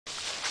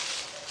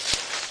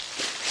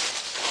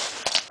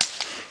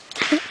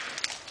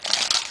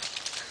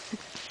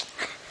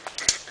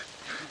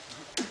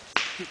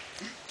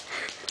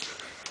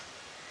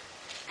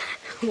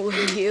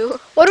Would you?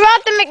 What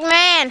about the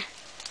McMahon?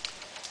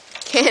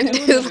 Can't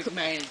do the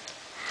McMahon.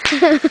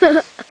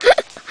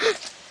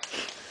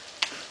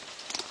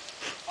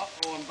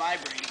 Uh-oh, I'm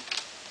vibrating.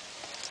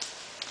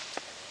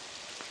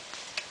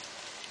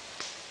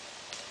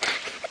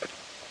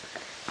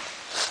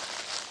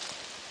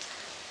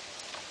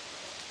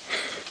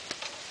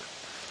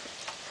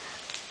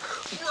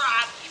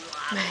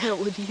 Man,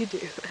 would you do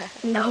that?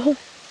 No.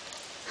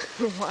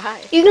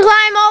 Why? You can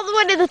climb all the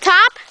way to the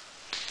top?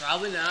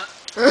 Probably not.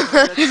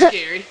 That's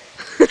scary.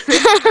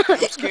 I'm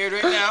scared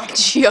right now.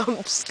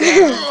 Jump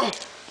scare.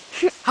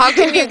 How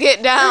can you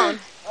get down?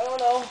 I don't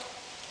know.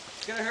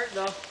 It's gonna hurt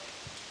though.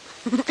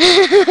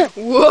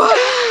 Whoa!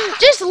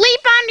 Just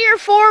leap onto your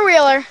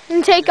four-wheeler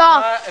and take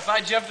off. If I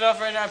jumped off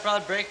right now, I'd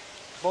probably break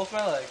both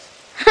my legs.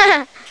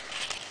 That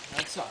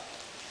sucks.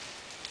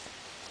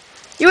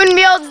 You wouldn't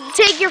be able to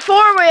take your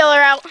four-wheeler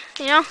out,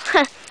 you know?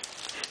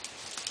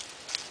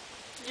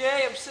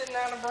 Yay, I'm sitting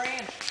on a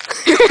branch.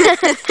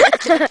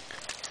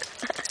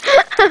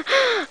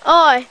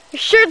 Oh, your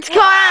shirt's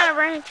caught on a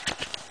branch.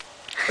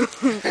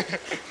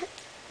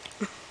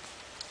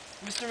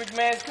 Mr.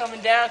 McMahon's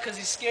coming down because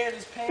he's scared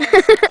his pants.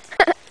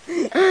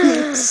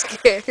 He's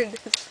scared as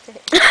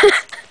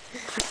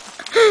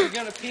He's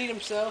gonna pee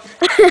himself.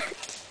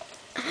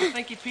 I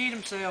think he peed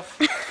himself.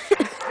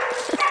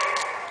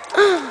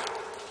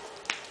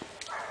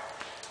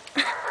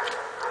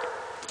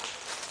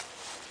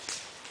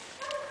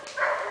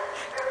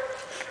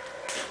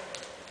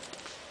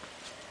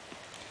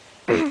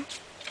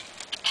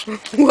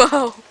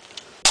 Whoa.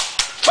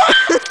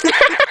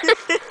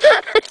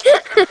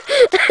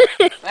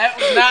 That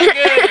was not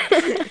good.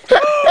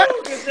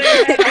 Good thing I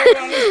had to hold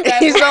on this guy.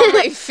 He's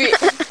only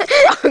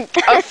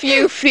a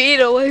few feet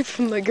away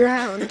from the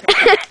ground. I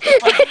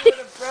would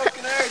have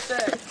broken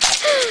everything.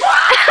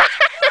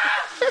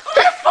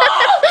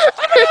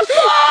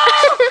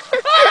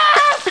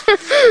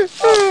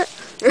 I'm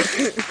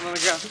gonna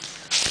go.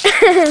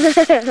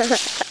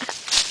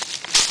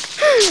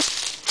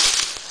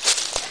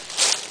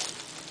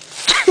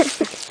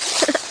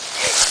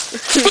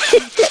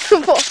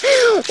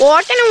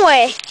 Walking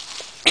away.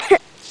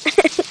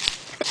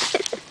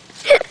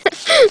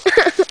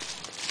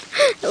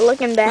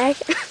 Looking back.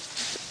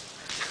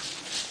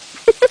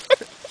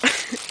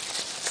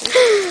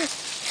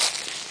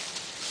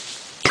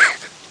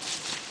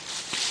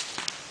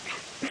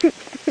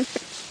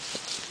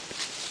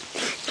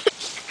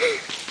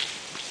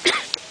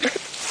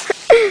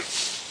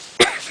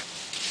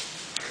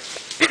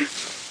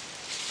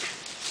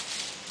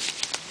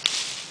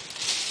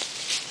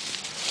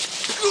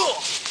 Cool.